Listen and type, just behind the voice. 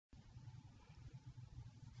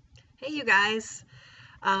Hey you guys,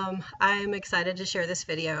 I'm excited to share this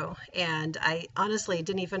video, and I honestly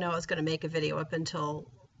didn't even know I was going to make a video up until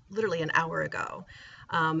literally an hour ago,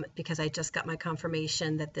 because I just got my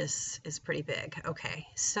confirmation that this is pretty big. Okay,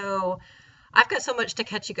 so I've got so much to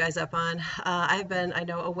catch you guys up on. I've been, I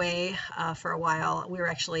know, away for a while. We were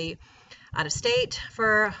actually out of state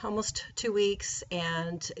for almost 2 weeks,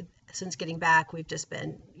 and since getting back, we've just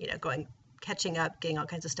been, going catching up, getting all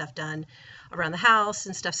kinds of stuff done around the house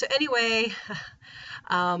and stuff. So anyway,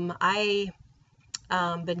 I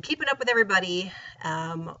been keeping up with everybody,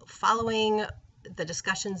 following the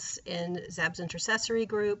discussions in Zab's intercessory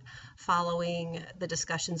group, following the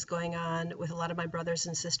discussions going on with a lot of my brothers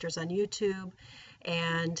and sisters on YouTube,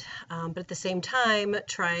 and but at the same time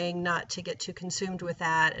trying not to get too consumed with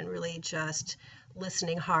that and really just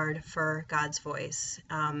listening hard for God's voice.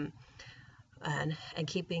 And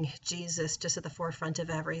keeping Jesus just at the forefront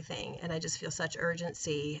of everything. And I just feel such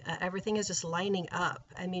urgency. Everything is just lining up.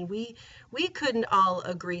 I mean, we couldn't all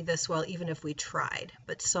agree this well, even if we tried.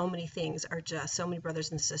 But so many things are just, so many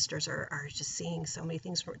brothers and sisters are just seeing so many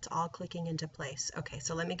things where it's all clicking into place. Okay,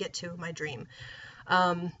 so let me get to my dream.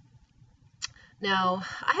 Now,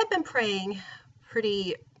 I had been praying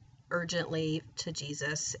pretty urgently to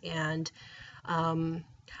Jesus, and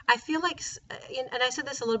I feel like, and I said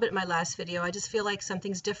this a little bit in my last video, I just feel like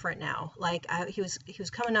something's different now. Like he was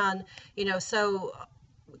coming on,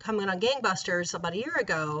 coming on gangbusters about a year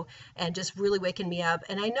ago and just really waking me up.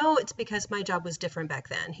 And I know it's because my job was different back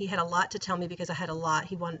then. He had a lot to tell me because I had a lot.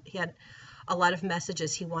 He had a lot of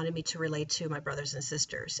messages he wanted me to relate to my brothers and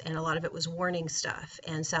sisters, and a lot of it was warning stuff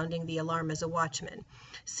and sounding the alarm as a watchman.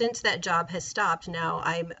 Since that job has stopped, now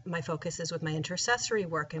my focus is with my intercessory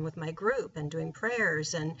work and with my group and doing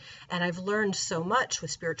prayers, and I've learned so much with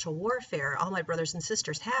spiritual warfare. All my brothers and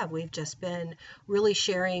sisters have. We've just been really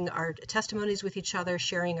sharing our testimonies with each other,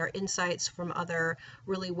 sharing our insights from other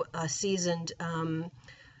really seasoned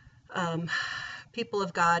people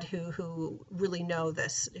of God who really know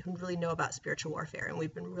this, who really know about spiritual warfare, and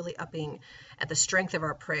we've been really upping at the strength of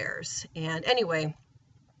our prayers. And anyway,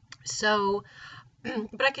 so,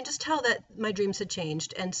 but I can just tell that my dreams had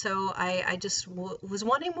changed, and so I just was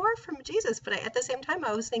wanting more from Jesus, but at the same time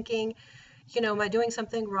I was thinking, am I doing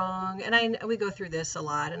something wrong? And we go through this a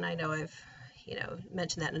lot, and I know I've,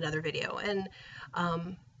 mentioned that in another video, and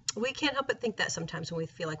we can't help but think that sometimes when we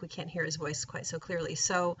feel like we can't hear his voice quite so clearly.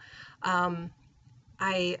 So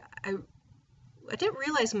I didn't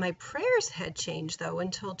realize my prayers had changed though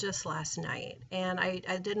until just last night, and I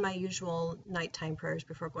did my usual nighttime prayers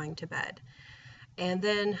before going to bed. And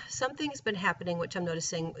then something's been happening, which I'm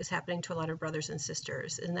noticing is happening to a lot of brothers and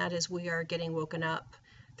sisters, and that is we are getting woken up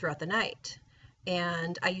throughout the night.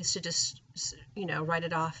 And I used to just, write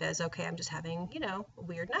it off as, okay, I'm just having, a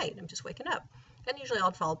weird night. I'm just waking up. And usually I'll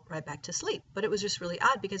fall right back to sleep. But it was just really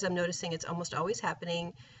odd because I'm noticing it's almost always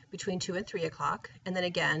happening between 2 and 3 o'clock, and then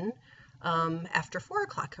again after 4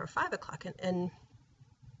 o'clock or 5 o'clock. And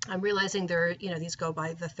I'm realizing these go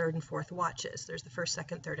by the third and fourth watches. There's the first,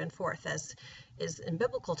 second, third, and fourth, as is in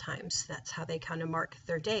biblical times. That's how they kind of mark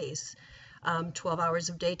their days. 12 hours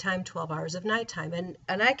of daytime, 12 hours of nighttime.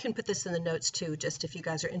 And I can put this in the notes too, just if you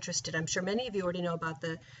guys are interested. I'm sure many of you already know about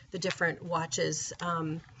the different watches,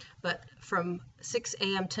 but from 6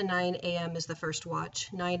 a.m. to 9 a.m. is the first watch,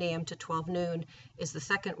 9 a.m. to 12 noon is the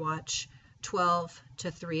second watch, 12 to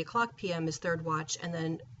 3 o'clock p.m. is third watch, and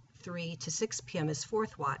then 3 to 6 p.m. is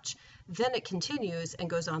fourth watch. Then it continues and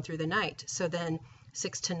goes on through the night. So then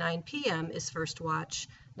 6 to 9 p.m. is first watch,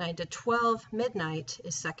 9 to 12 midnight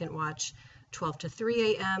is second watch, 12 to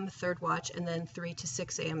 3 a.m. third watch, and then 3 to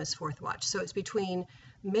 6 a.m. is fourth watch. So it's between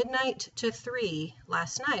midnight to 3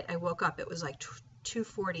 last night I woke up. It was like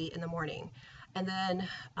 2:40 in the morning. And then,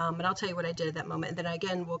 and I'll tell you what I did at that moment. And then I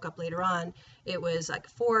again woke up later on. It was like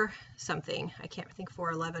 4 something. I can't think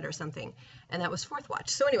 4:11 or something. And that was fourth watch.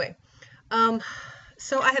 So anyway,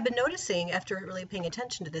 so I have been noticing after really paying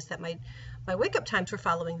attention to this that my wake up times were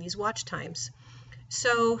following these watch times.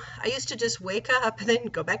 So I used to just wake up and then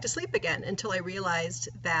go back to sleep again until I realized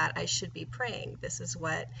that I should be praying.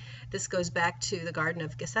 This goes back to the Garden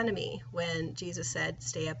of Gethsemane when Jesus said,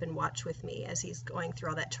 stay up and watch with me, as he's going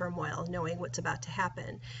through all that turmoil, knowing what's about to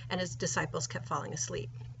happen. And his disciples kept falling asleep.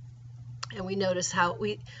 And we notice how,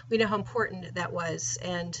 we know how important that was.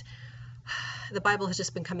 And the Bible has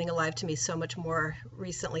just been coming alive to me so much more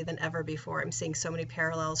recently than ever before. I'm seeing so many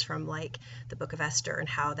parallels from like the book of Esther and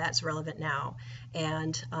how that's relevant now,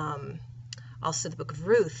 and also the book of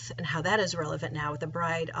Ruth and how that is relevant now with the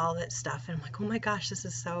bride, all that stuff. And I'm like, oh my gosh,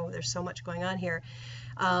 there's so much going on here.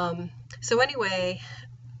 So anyway,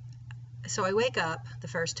 so I wake up the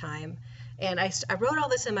first time And I wrote all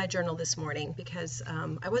this in my journal this morning because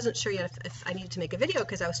I wasn't sure yet if I needed to make a video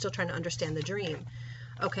because I was still trying to understand the dream.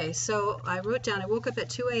 Okay, so I wrote down, I woke up at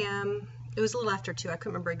 2 a.m. It was a little after 2. I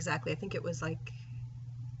couldn't remember exactly. I think it was like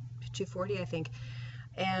 2:40, I think.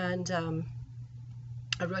 And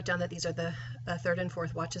I wrote down that these are the third and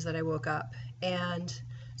fourth watches that I woke up. And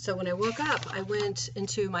so when I woke up, I went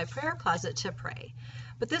into my prayer closet to pray.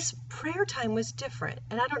 But this prayer time was different.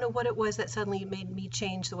 And I don't know what it was that suddenly made me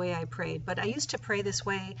change the way I prayed. But I used to pray this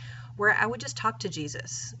way where I would just talk to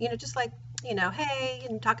Jesus. Just like, hey,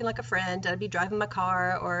 and talking like a friend. I'd be driving my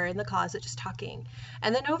car or in the closet just talking.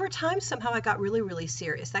 And then over time, somehow I got really, really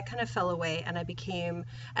serious. That kind of fell away, and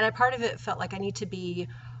part of it felt like I need to be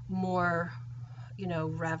more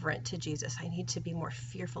reverent to Jesus. I need to be more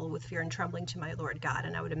fearful with fear and trembling to my Lord God.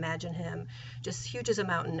 And I would imagine him just huge as a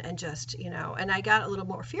mountain and just, and I got a little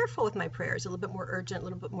more fearful with my prayers, a little bit more urgent, a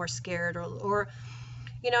little bit more scared or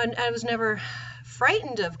and I was never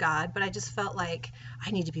frightened of God, but I just felt like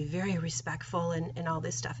I need to be very respectful and all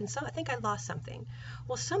this stuff. And so I think I lost something.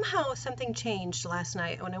 Well, somehow something changed last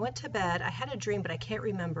night. When I went to bed, I had a dream, but I can't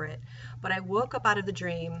remember it. But I woke up out of the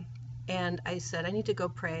dream and I said, I need to go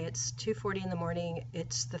pray. It's 2:40 in the morning.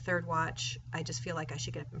 It's the third watch. I just feel like I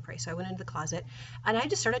should get up and pray. So I went into the closet and I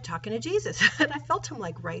just started talking to Jesus. And I felt him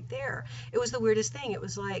like right there. It was the weirdest thing. It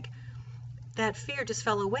was like that fear just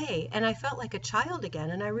fell away. And I felt like a child again.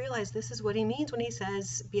 And I realized this is what he means when he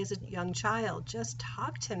says, be as a young child. Just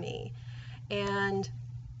talk to me. And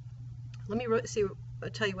let me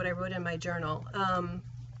tell you what I wrote in my journal.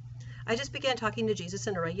 I just began talking to Jesus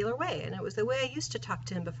in a regular way, and it was the way I used to talk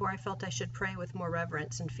to him before I felt I should pray with more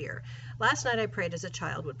reverence and fear. Last night I prayed as a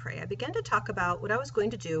child would pray. I began to talk about what I was going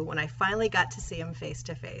to do when I finally got to see him face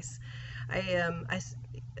to face.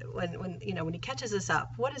 When he catches us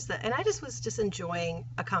up, and I just was enjoying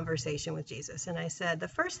a conversation with Jesus. And I said, the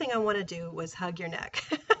first thing I want to do was hug your neck.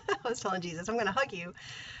 I was telling Jesus, I'm going to hug you.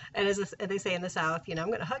 And as they say in the South, I'm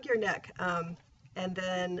going to hug your neck. And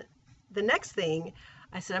then the next thing,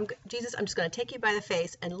 I said, Jesus, I'm just going to take you by the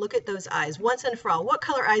face and look at those eyes once and for all. What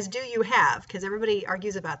color eyes do you have? Because everybody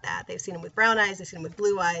argues about that. They've seen them with brown eyes. They've seen them with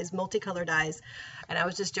blue eyes, multicolored eyes. And I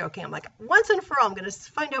was just joking. I'm like, once and for all, I'm going to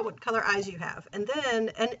find out what color eyes you have. And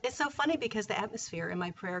it's so funny because the atmosphere in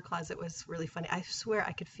my prayer closet was really funny. I swear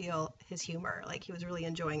I could feel his humor. Like he was really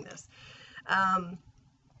enjoying this. And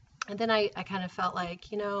then I kind of felt like,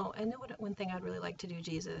 I know one thing I'd really like to do,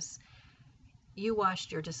 Jesus. You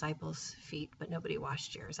washed your disciples' feet, but nobody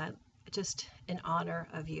washed yours. Just in honor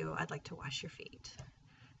of you, I'd like to wash your feet.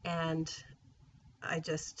 And I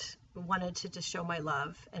just wanted to just show my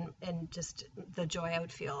love and just the joy I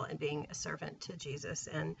would feel in being a servant to Jesus.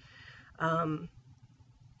 And I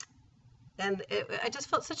just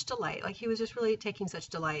felt such delight. Like he was just really taking such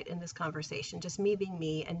delight in this conversation, just me being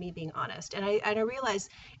me and me being honest. And I realized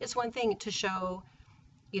it's one thing to show,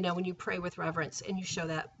 when you pray with reverence and you show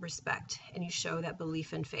that respect and you show that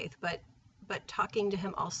belief in faith, but talking to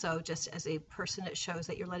him also just as a person, it shows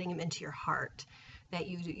that you're letting him into your heart, that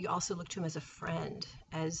you also look to him as a friend,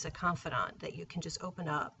 as a confidant, that you can just open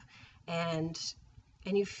up and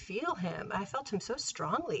you feel him. I felt him so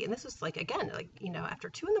strongly. And this was after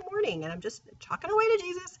 2 a.m. and I'm just talking away to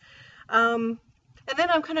Jesus. And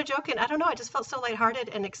then I'm kind of joking. I don't know. I just felt so lighthearted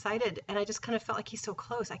and excited. And I just kind of felt like he's so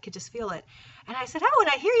close. I could just feel it. And I said, oh, and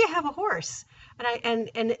I hear you have a horse.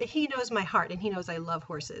 And he knows my heart, and he knows I love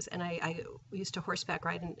horses. And I used to horseback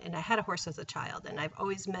ride, and I had a horse as a child. And I've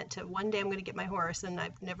always meant to, one day I'm going to get my horse, and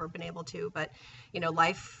I've never been able to. But,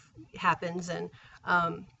 life happens. And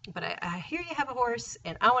but I hear you have a horse,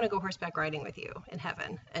 and I want to go horseback riding with you in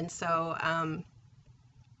heaven. And so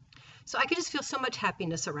I could just feel so much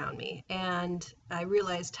happiness around me, and I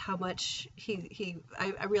realized how much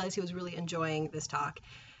I realized he was really enjoying this talk,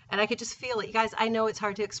 and I could just feel it. You guys, I know it's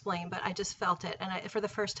hard to explain, but I just felt it, and for the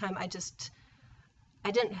first time, I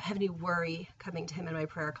didn't have any worry coming to him in my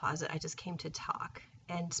prayer closet. I just came to talk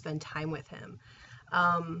and spend time with him,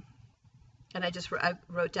 and I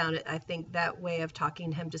wrote down it. I think that way of talking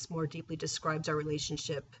to him just more deeply describes our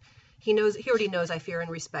relationship. He already knows I fear and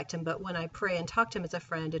respect him, but when I pray and talk to him as a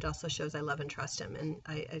friend, it also shows I love and trust him. And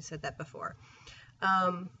I said that before.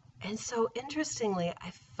 And so interestingly,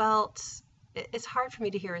 I felt it's hard for me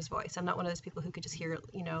to hear his voice. I'm not one of those people who could just hear,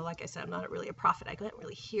 like I said, I'm not really a prophet. I couldn't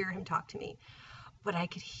really hear him talk to me, but I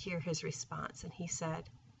could hear his response. And he said,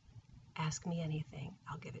 ask me anything,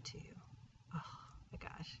 I'll give it to you. Oh my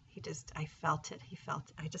gosh. I felt it.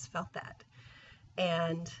 I just felt that.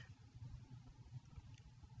 And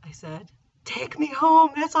I said, take me home.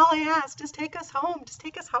 That's all I asked. Just take us home. Just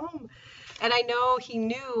take us home. And I know he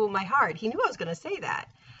knew my heart. He knew I was going to say that.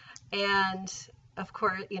 And of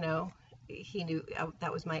course, he knew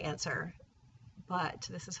that was my answer. But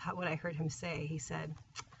this is what I heard him say. He said,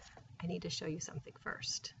 I need to show you something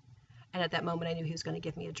first. And at that moment, I knew he was going to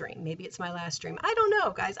give me a dream. Maybe it's my last dream. I don't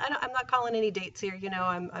know, guys. I'm not calling any dates here.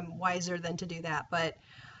 I'm wiser than to do that. But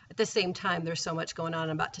at the same time, there's so much going on.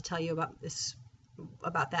 I'm about to tell you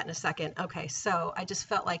about that in a second. Okay, so I just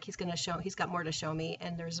felt like he's got more to show me,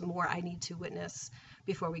 and there's more I need to witness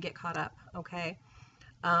before we get caught up. Okay.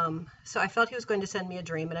 So I felt he was going to send me a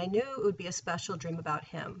dream, and I knew it would be a special dream about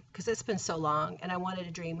him because it's been so long and I wanted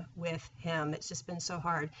a dream with him. It's just been so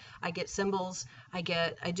hard. I get symbols. I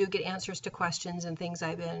do get answers to questions and things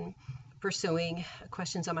I've been pursuing,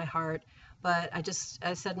 questions on my heart. But as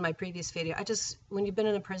I said in my previous video, when you've been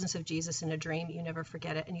in the presence of Jesus in a dream, you never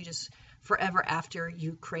forget it. And you just forever after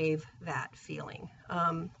you crave that feeling.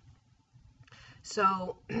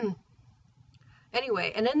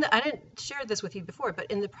 Anyway, and then I didn't share this with you before,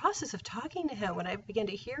 but in the process of talking to him, when I began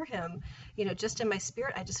to hear him, just in my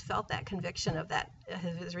spirit, I just felt that conviction of that,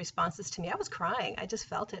 his responses to me. I was crying. I just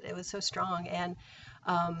felt it. It was so strong. And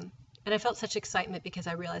I felt such excitement because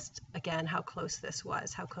I realized again how close this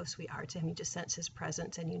was, how close we are to him. You just sense his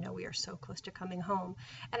presence, and we are so close to coming home.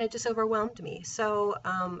 And it just overwhelmed me. So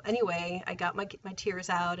anyway, I got my tears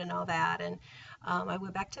out and all that, and I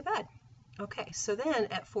went back to bed. Okay, so then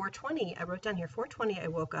at 4:20, I wrote down here, 4:20, I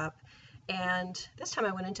woke up, and this time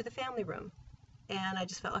I went into the family room, and I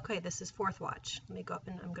just felt, okay, this is fourth watch. Let me go up,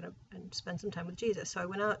 and I'm going to spend some time with Jesus. So I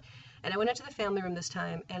went out, and I went into the family room this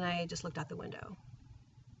time, and I just looked out the window.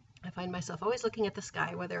 I find myself always looking at the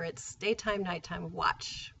sky, whether it's daytime, nighttime,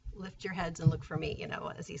 watch. Lift your heads and look for me,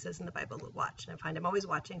 as he says in the Bible, watch. And I find I'm always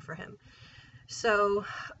watching for him. So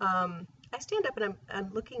I stand up and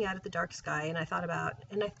I'm looking out at the dark sky, and I thought about,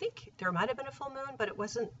 and I think there might have been a full moon, but it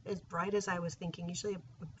wasn't as bright as I was thinking. Usually a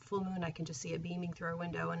full moon, I can just see it beaming through our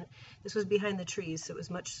window, and this was behind the trees, so it was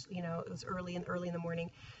much, it was early in the morning.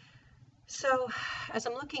 So as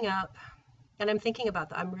I'm looking up and I'm thinking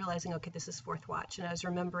about that, I'm realizing, okay, this is fourth watch, and I was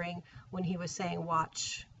remembering when he was saying,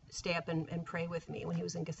 watch, stay up and pray with me, when he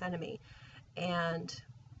was in Gethsemane. And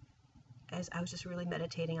as I was just really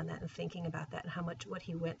meditating on that and thinking about that and what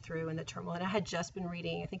he went through and the turmoil. And I had just been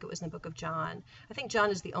reading, I think it was in the book of John. I think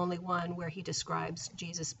John is the only one where he describes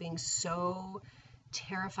Jesus being so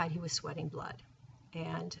terrified he was sweating blood.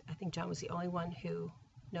 And I think John was the only one who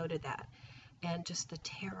noted that. And just the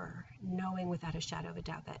terror, knowing without a shadow of a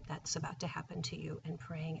doubt that that's about to happen to you, and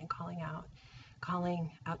praying and calling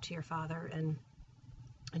out to your Father. And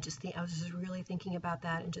I was just really thinking about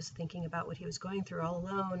that, and just thinking about what he was going through all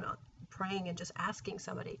alone, praying and just asking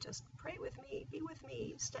somebody, just pray with me, be with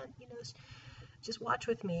me, just watch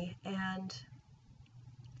with me. And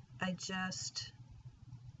I just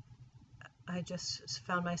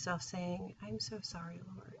found myself saying, I'm so sorry,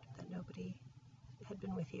 Lord, that nobody had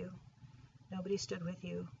been with you. Nobody stood with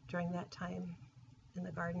you during that time in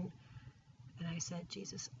the garden. And I said,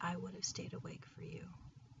 Jesus, I would have stayed awake for you.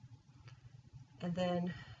 And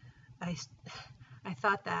then I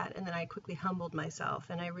thought that, and then I quickly humbled myself,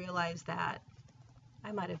 and I realized that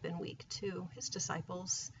I might have been weak too. His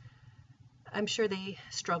disciples, I'm sure they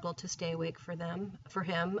struggled to stay awake for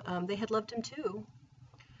him. They had loved him too.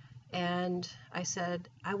 And I said,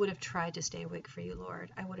 I would have tried to stay awake for you, Lord.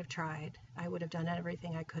 I would have tried. I would have done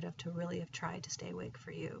everything I could have to really have tried to stay awake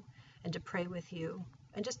for you, and to pray with you,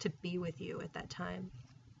 and just to be with you at that time.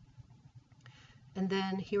 And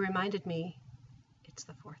then he reminded me, it's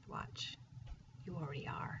the fourth watch. You already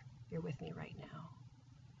are. You're with me right now.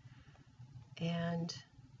 And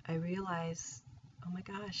I realized, oh my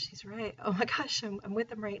gosh, he's right. Oh my gosh, I'm with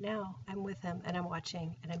him right now. I'm with him, and I'm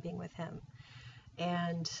watching, and I'm being with him.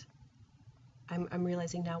 And I'm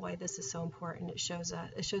realizing now why this is so important. It shows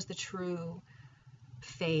the true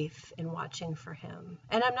faith in watching for him.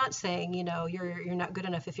 And I'm not saying, you're not good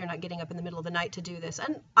enough if you're not getting up in the middle of the night to do this.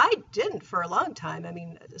 And I didn't for a long time. I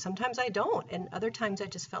mean, sometimes I don't. And other times I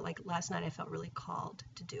just felt like last night I felt really called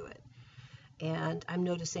to do it. And I'm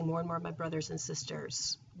noticing more and more of my brothers and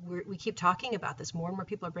sisters, we keep talking about this. More and more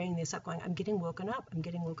people are bringing this up, going, I'm getting woken up.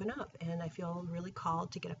 And I feel really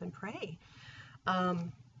called to get up and pray.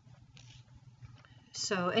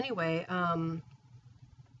 So anyway,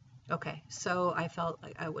 okay, so I felt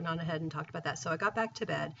like I went on ahead and talked about that. So I got back to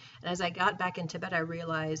bed, and as I got back into bed, I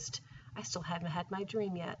realized I still haven't had my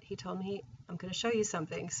dream yet. He told me, I'm going to show you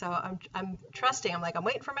something. So I'm trusting. I'm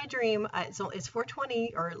waiting for my dream. It's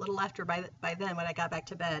 4:20 or a little after by then when I got back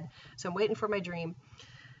to bed. So I'm waiting for my dream.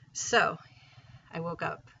 So I woke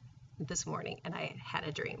up this morning and I had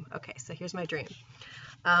a dream. Okay, so here's my dream.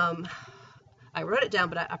 I wrote it down,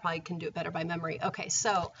 but I probably can do it better by memory. Okay,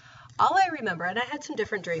 so all I remember, and I had some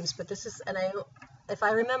different dreams, but this is, and if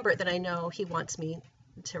I remember it, then I know he wants me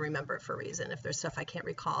to remember it for a reason. If there's stuff I can't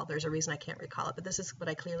recall, there's a reason I can't recall it. But this is what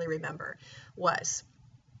I clearly remember was,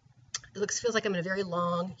 feels like I'm in a very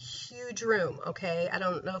long, huge room, okay? I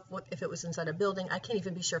don't know if it was inside a building. I can't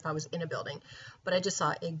even be sure if I was in a building. But I just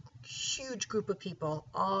saw a huge group of people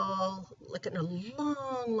all like in a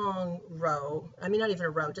long, long row. I mean, not even a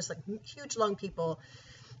row, just like huge, long people.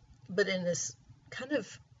 But in this kind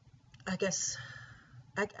of, I guess,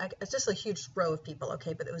 it's just a huge row of people,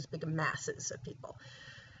 okay? But it was big masses of people.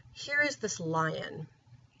 Here is this lion.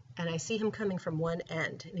 And I see him coming from one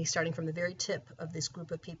end, and he's starting from the very tip of this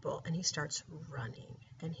group of people, and he starts running,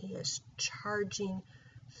 and he is charging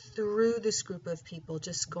through this group of people,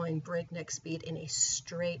 just going breakneck speed in a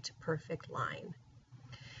straight, perfect line.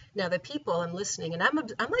 Now the people, I'm listening, and I'm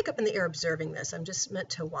like up in the air observing this. I'm just meant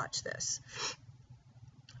to watch this.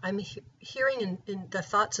 I'm hearing in the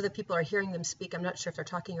thoughts of the people are hearing them speak. I'm not sure if they're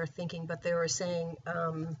talking or thinking, but they were saying,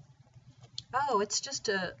 oh, it's just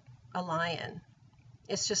a lion.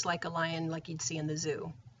 It's just like a lion like you'd see in the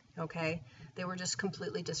zoo, okay? They were just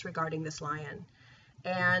completely disregarding this lion.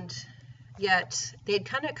 And yet they'd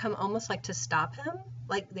kind of come almost like to stop him,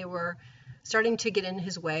 like they were starting to get in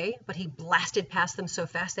his way, but he blasted past them so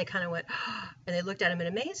fast they kind of went, oh, and they looked at him in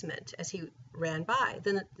amazement as he ran by.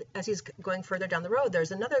 Then as he's going further down the road,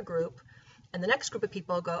 there's another group, and the next group of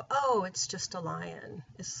people go, oh, it's just a lion.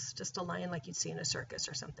 It's just a lion like you'd see in a circus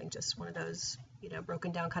or something, just one of those,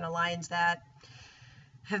 broken down kind of lions that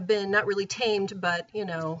have been not really tamed, but,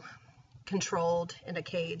 controlled in a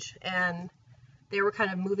cage. And they were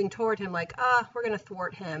kind of moving toward him like, we're going to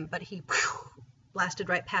thwart him. But he blasted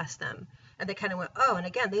right past them. And they kind of went, oh, and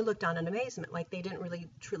again, they looked on in amazement, like they didn't really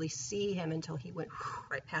truly see him until he went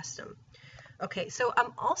right past them. Okay, so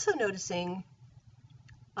I'm also noticing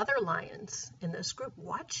other lions in this group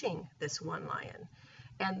watching this one lion.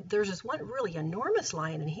 And there's this one really enormous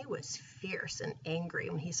lion, and he was fierce and angry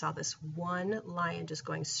when he saw this one lion just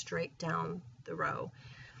going straight down the row.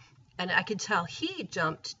 And I could tell he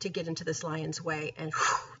jumped to get into this lion's way, and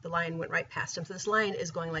the lion went right past him. So this lion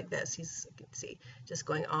is going like this. You can see, just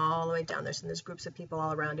going all the way down there. And there's groups of people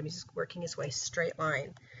all around him. He's just working his way straight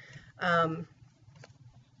line.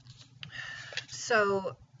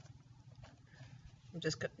 So I'm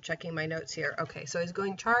just checking my notes here. Okay, so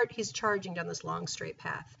he's charging down this long straight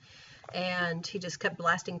path, and he just kept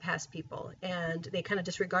blasting past people, and they kind of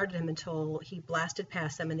disregarded him until he blasted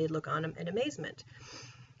past them, and they'd look on him in amazement.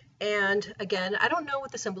 And again, I don't know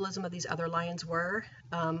what the symbolism of these other lions were,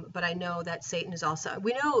 but I know that Satan is also,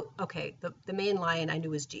 we know, okay, the main lion I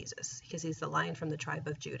knew was Jesus, because he's the lion from the tribe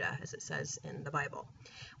of Judah, as it says in the Bible.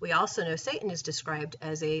 We also know Satan is described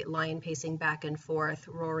as a lion pacing back and forth,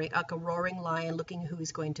 roaring, like a roaring lion looking who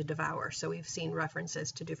he's going to devour. So we've seen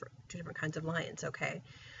references to different kinds of lions, okay?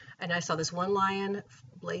 And I saw this one lion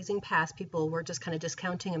blazing past. People were just kind of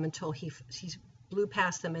discounting him until he blew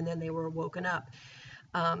past them, and then they were woken up.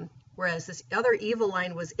 Whereas this other evil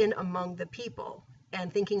lion was in among the people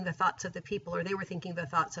and thinking the thoughts of the people, or they were thinking the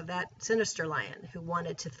thoughts of that sinister lion who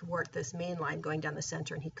wanted to thwart this main lion going down the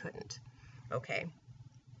center, and he couldn't. Okay.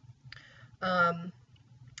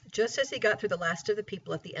 Just as he got through the last of the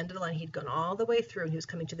people at the end of the line, he'd gone all the way through and he was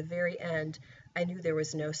coming to the very end. I knew there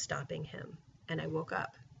was no stopping him, and I woke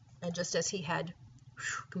up. And just as he had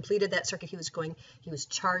completed that circuit, he was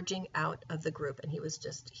charging out of the group, and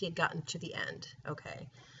he had gotten to the end. Okay.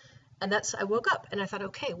 And I woke up and I thought,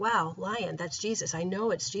 okay, wow, lion, that's Jesus. I know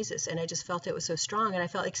it's Jesus. And I just felt it was so strong, and I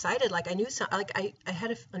felt excited. Like I knew I had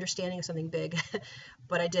an understanding of something big,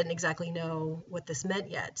 but I didn't exactly know what this meant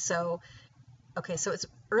yet. So, okay, so it's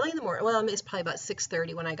early in the morning. Well, it's probably about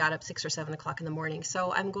 6:30 when I got up, 6 or 7 o'clock in the morning.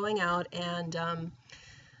 So I'm going out, and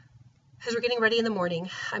as we're getting ready in the morning,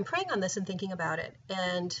 I'm praying on this and thinking about it.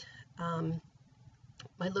 And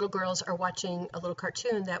my little girls are watching a little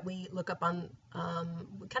cartoon that we look up on,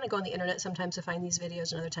 we kind of go on the internet sometimes to find these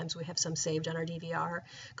videos, and other times we have some saved on our DVR,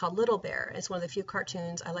 called Little Bear. It's one of the few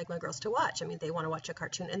cartoons I like my girls to watch. I mean, they want to watch a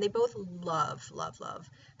cartoon, and they both love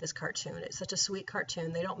this cartoon. It's such a sweet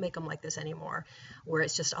cartoon. They don't make them like this anymore, where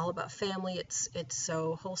it's just all about family. It's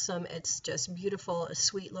so wholesome. It's just beautiful, a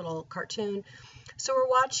sweet little cartoon. So we're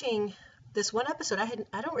watching this one episode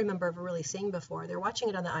I don't remember ever really seeing before. They're watching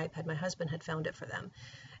it on the iPad. My husband had found it for them.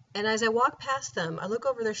 And as I walk past them, I look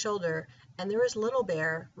over their shoulder, and there is Little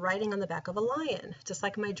Bear riding on the back of a lion, just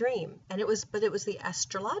like my dream. And it was the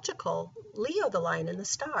astrological Leo, the lion in the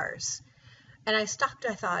stars. And I stopped.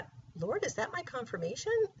 I thought, Lord, is that my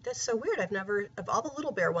confirmation? That's so weird. Of all the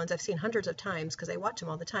Little Bear ones I've seen hundreds of times because I watch them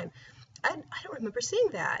all the time, I don't remember seeing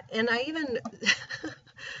that. And I even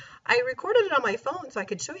I recorded it on my phone so I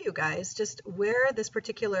could show you guys just where this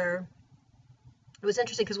particular It was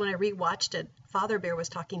interesting because when I rewatched it, Father Bear was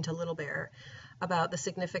talking to Little Bear about the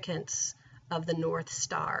significance of the North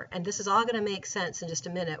Star. And this is all going to make sense in just a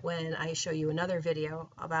minute when I show you another video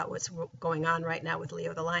about what's going on right now with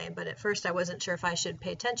Leo the Lion. But at first I wasn't sure if I should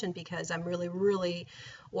pay attention because I'm really, really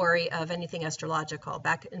wary of anything astrological.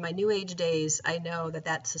 Back in my New Age days, I know that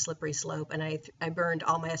that's a slippery slope, and I burned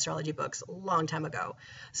all my astrology books a long time ago.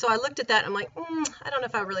 So I looked at that and I'm like, I don't know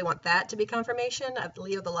if I really want that to be confirmation of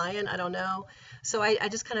Leo the Lion. I don't know. So I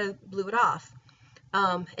just kind of blew it off.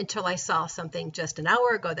 Until I saw something just an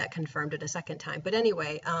hour ago that confirmed it a second time. But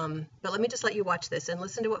anyway, but let me just let you watch this and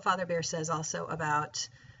listen to what Father Bear says also about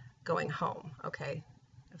going home. Okay,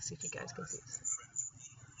 let's see if you guys can see this.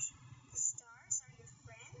 The stars are your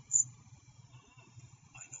friends?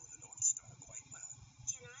 I know the North Star quite well.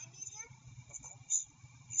 Can I meet him? Of course.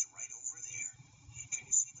 He's right over there. Can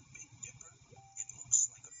you see the Big Dipper? It looks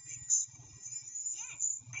like a big spoon.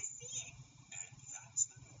 Yes, I see it. And that's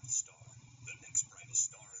the North Star. The next brightest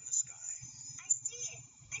star in the sky. I see it.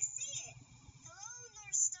 I see it. Hello,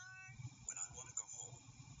 North Star. When I want to go home,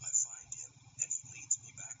 I find him, and he leads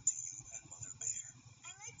me back to you and Mother Bear.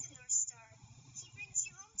 I like the North Star. He brings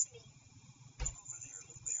you home to me. Look over there,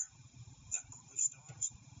 Little Bear. That group of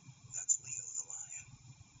stars, that's Leo the Lion.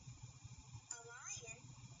 A lion?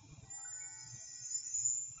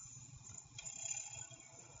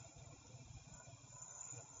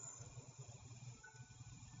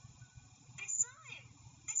 I saw him.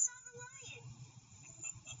 I saw the lion.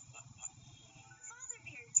 Father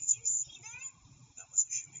Bear, did you see that? That was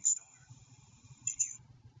a shooting star. Did you?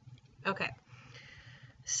 Okay.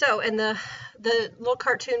 So, and the little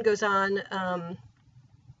cartoon goes on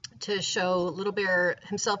to show Little Bear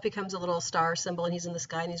himself becomes a little star symbol, and he's in the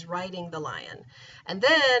sky, and he's riding the lion. And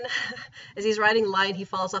then, as he's riding the lion, he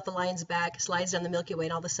falls off the lion's back, slides down the Milky Way,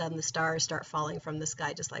 and all of a sudden the stars start falling from the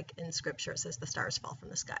sky, just like in Scripture it says the stars fall from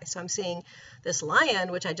the sky. So I'm seeing this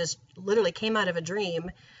lion, which I just literally came out of a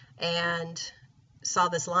dream and saw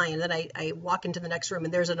this lion. Then I walk into the next room,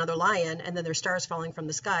 and there's another lion, and then there's stars falling from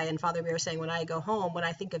the sky, and Father Bear saying, when I go home, when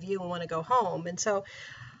I think of you and want to go home. And so,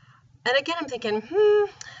 and again, I'm thinking,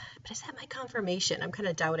 but is that my confirmation? I'm kind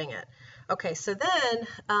of doubting it. Okay, so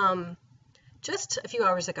then just a few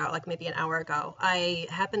hours ago, like maybe an hour ago, I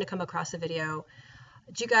happened to come across a video.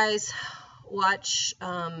 Did you guys watch,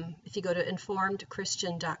 if you go to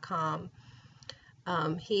informedchristian.com,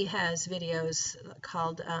 he has videos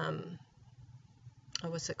called,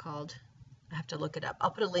 what's it called? I have to look it up.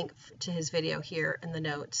 I'll put a link to his video here in the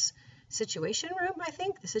notes. Situation Room, I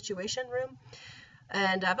think, the Situation Room.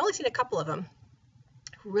 And I've only seen a couple of them.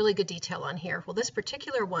 Really good detail on here. Well, this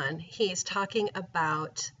particular one, he's talking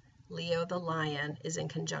about Leo the Lion is in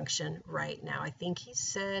conjunction right now. I think he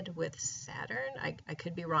said with Saturn. I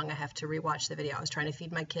could be wrong. I have to rewatch the video. I was trying to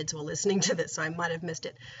feed my kids while listening to this, so I might have missed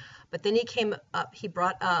it. But then he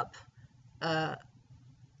brought up, and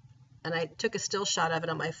I took a still shot of it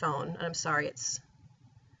on my phone. And I'm sorry,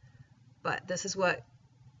 but this is what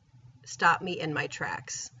stopped me in my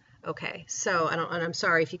tracks. Okay, so and I'm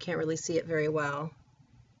sorry if you can't really see it very well.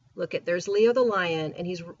 Look there's Leo the Lion, and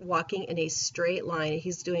he's walking in a straight line.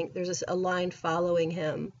 There's a line following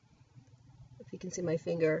him. If you can see my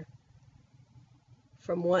finger.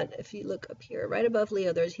 If you look up here, right above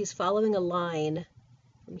Leo, he's following a line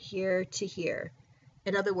from here to here.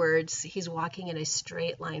 In other words, he's walking in a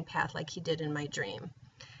straight line path like he did in my dream.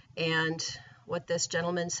 And what this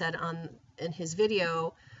gentleman said in his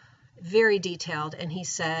video, very detailed, and he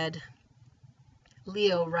said,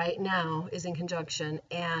 Leo right now is in conjunction,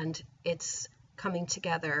 and it's coming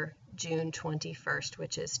together June 21st,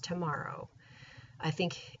 which is tomorrow. I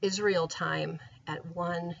think Israel time at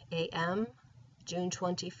 1 a.m., June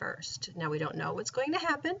 21st. Now, we don't know what's going to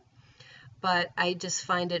happen, but I just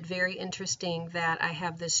find it very interesting that I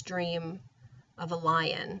have this dream of a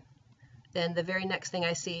lion. Then the very next thing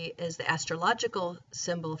I see is the astrological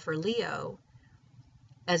symbol for Leo,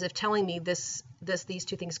 as if telling me these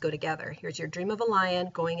two things go together. Here's your dream of a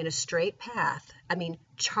lion going in a straight path. I mean,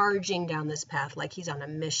 charging down this path like he's on a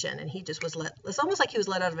mission, and he just it's almost like he was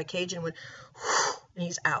let out of a cage and went, and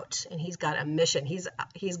he's out, and he's got a mission.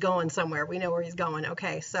 He's going somewhere. We know where he's going.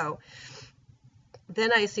 Okay, so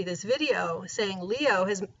then I see this video saying Leo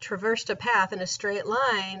has traversed a path in a straight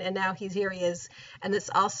line, and now here he is. And this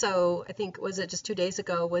also, I think, was it just 2 days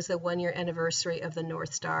ago, was the 1-year anniversary of the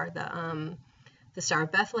North Star, the Star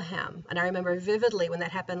of Bethlehem. And I remember vividly when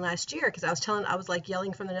that happened last year, because I was like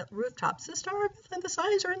yelling from the rooftops, the Star of Bethlehem, the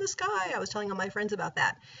signs are in the sky. I was telling all my friends about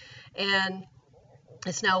that. And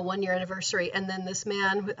It's now a 1-year anniversary. And then this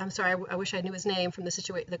man, I'm sorry, I wish I knew his name, from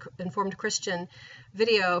the Informed Christian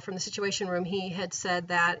video from the Situation Room, he had said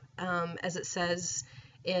that, as it says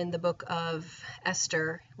in the book of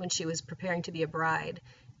Esther, when she was preparing to be a bride,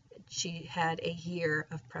 she had a year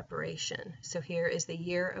of preparation. So here is the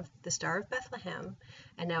year of the Star of Bethlehem,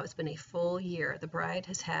 and now it's been a full year. The bride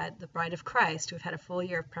of Christ, who have had a full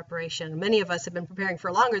year of preparation. Many of us have been preparing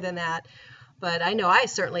for longer than that, but I know I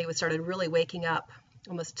certainly started really waking up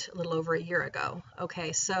almost a little over a year ago.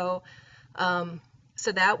 Okay, so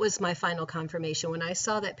that was my final confirmation when I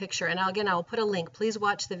saw that picture. And again, I'll put a link. Please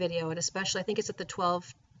watch the video, and especially I think it's at the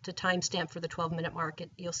 12 to timestamp for the 12-minute mark.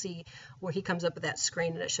 You'll see where he comes up with that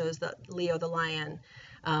screen and it shows the Leo the lion.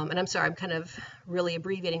 And I'm sorry, I'm kind of really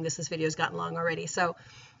abbreviating this. This video has gotten long already. So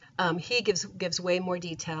he gives way more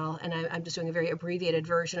detail, and I'm just doing a very abbreviated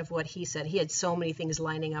version of what he said. He had so many things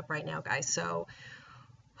lining up right now, guys. So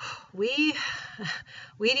we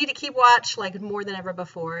need to keep watch like more than ever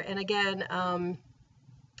before. And again,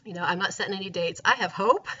 you know, I'm not setting any dates. I have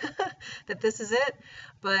hope that this is it.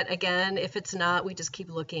 But again, if it's not, we just keep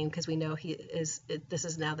looking, because we know this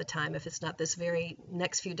is now the time. If it's not this very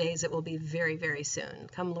next few days, it will be very, very soon.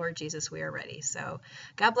 Come, Lord Jesus, we are ready. So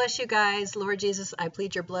God bless you guys. Lord Jesus, I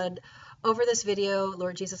plead your blood over this video.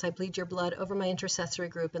 Lord Jesus, I plead your blood over my intercessory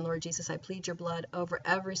group. And Lord Jesus, I plead your blood over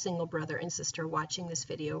every single brother and sister watching this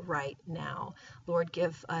video right now. Lord,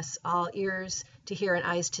 give us all ears to hear and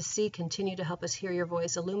eyes to see. Continue to help us hear your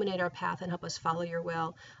voice. Illuminate our path and help us follow your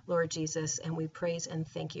will, Lord Jesus. And we praise and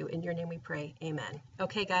thank you. In your name we pray. Amen.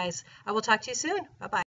 Okay, guys, I will talk to you soon. Bye-bye.